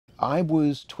I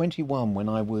was 21 when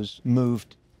I was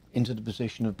moved into the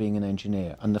position of being an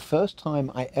engineer, and the first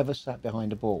time I ever sat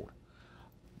behind a board,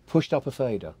 pushed up a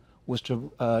fader, was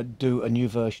to do a new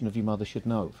version of You Mother Should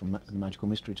Know from the Magical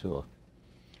Mystery Tour.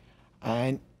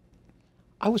 And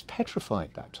I was petrified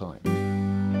that time.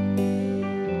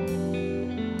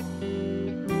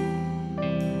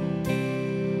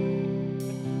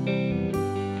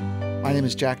 My name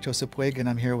is Jack Joseph Wigg, and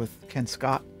I'm here with Ken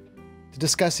Scott to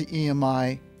discuss the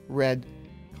EMI REDD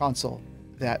console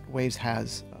that Waves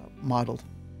has modeled.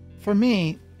 For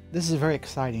me, this is a very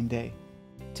exciting day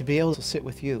to be able to sit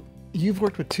with you. You've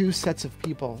worked with two sets of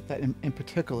people that in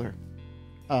particular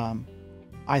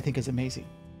I think is amazing.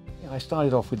 I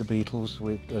started off with the Beatles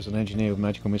as an engineer with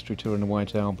Magical Mystery Tour and the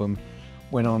White Album,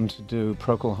 went on to do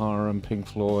Procol Harum, Pink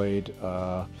Floyd,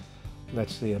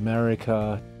 let's see,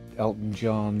 America, Elton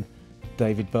John,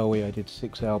 David Bowie. I did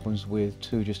 6 albums with,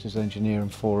 2 just as engineer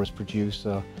and 4 as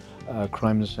producer,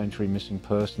 Crime of the Century, Missing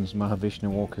Persons,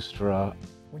 Mahavishnu Orchestra.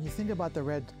 When you think about the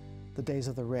REDD, the days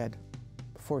of the REDD,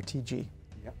 before TG,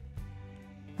 Yep.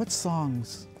 What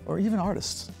songs, or even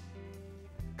artists,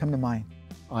 come to mind?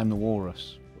 I'm the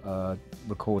Walrus,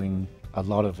 recording a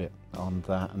lot of it on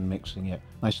that and mixing it.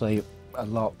 I say a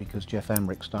lot because Jeff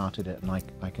Emmerich started it and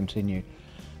I continued.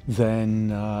 Then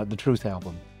the Truth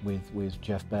album with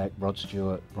Jeff Beck, Rod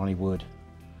Stewart, Ronnie Wood.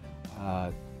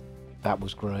 That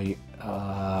was great.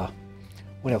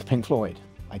 What else? Pink Floyd.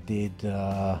 I did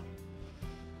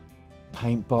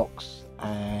Paintbox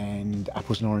and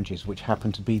Apples and Oranges, which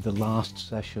happened to be the last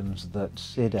sessions that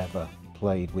Sid ever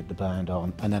played with the band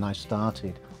on. And then I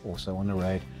started also on the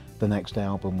REDD, the next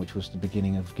album, which was the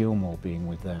beginning of Gilmour being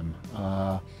with them.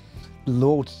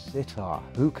 Lord Sitar,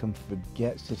 who can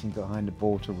forget sitting behind the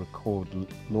board to record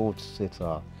Lord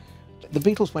Sitar? The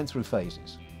Beatles went through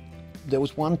phases. There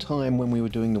was one time when we were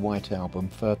doing the White Album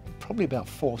for probably about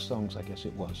 4 songs, I guess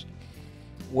it was,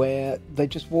 where they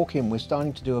just walk in, we're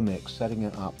starting to do a mix, setting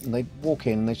it up, and they walk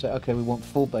in and they say, okay, we want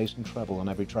full bass and treble on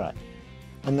every track.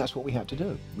 And that's what we had to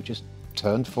do. We just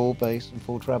turned full bass and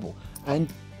full treble.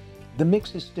 And the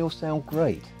mixes still sound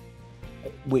great,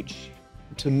 which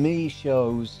to me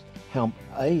shows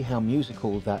how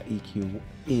musical that EQ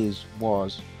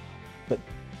was, but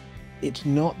it's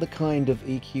not the kind of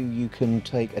EQ you can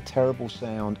take a terrible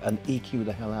sound and EQ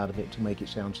the hell out of it to make it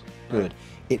sound good. Right.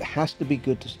 It has to be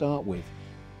good to start with,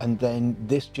 and then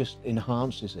this just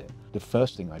enhances it. The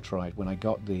first thing I tried when I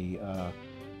got the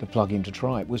plug-in to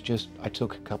try it was just, I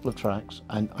took a couple of tracks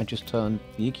and I just turned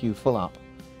the EQ full up,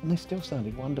 and they still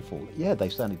sounded wonderful. Yeah, they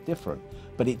sounded different,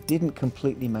 but it didn't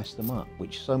completely mess them up,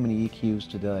 which so many EQs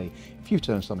today, if you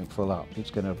turn something full up,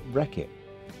 it's going to wreck it.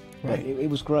 Right. It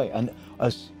was great, and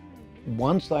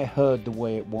once I heard the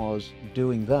way it was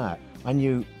doing that, I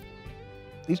knew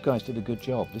these guys did a good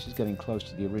job. This is getting close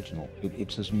to the original.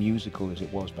 It's as musical as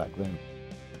it was back then.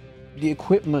 The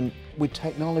equipment with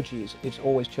technology, it's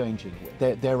always changing.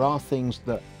 There are things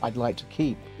that I'd like to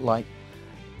keep, like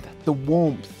the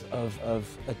warmth of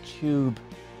a tube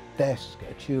desk,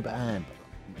 a tube amp,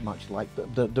 much like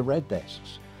the REDD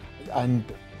desks. And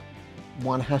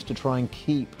one has to try and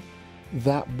keep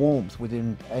that warmth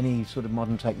within any sort of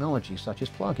modern technology, such as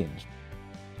plugins.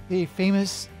 The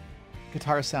famous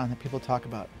guitar sound that people talk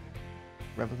about,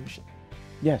 Revolution.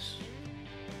 Yes.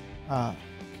 Can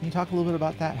you talk a little bit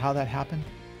about that, how that happened?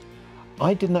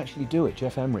 I didn't actually do it,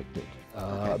 Jeff Emmerich did.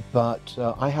 Okay. But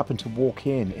I happened to walk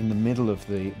in the middle of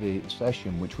the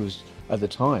session, which was, at the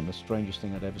time, the strangest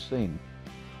thing I'd ever seen.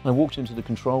 I walked into the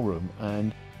control room,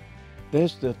 and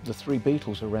there's the 3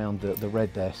 Beatles around the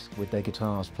REDD desk with their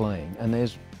guitars playing, and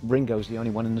there's Ringo's the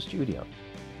only one in the studio.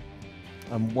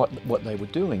 And what they were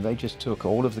doing, they just took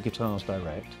all of the guitars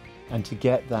direct, and to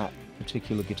get that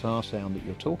particular guitar sound that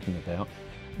you're talking about,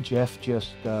 Jeff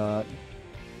just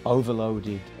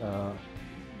overloaded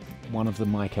one of the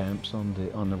mic amps on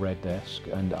the REDD desk,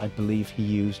 and I believe he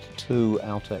used 2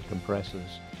 Altec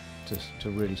compressors to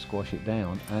really squash it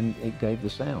down, and it gave the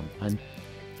sound. And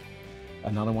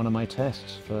another one of my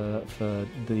tests for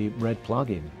the REDD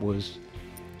plugin was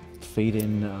feed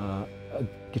in a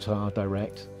guitar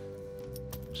direct,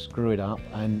 screw it up,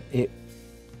 and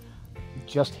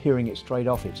just hearing it straight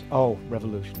off, it's, oh,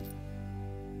 Revolution.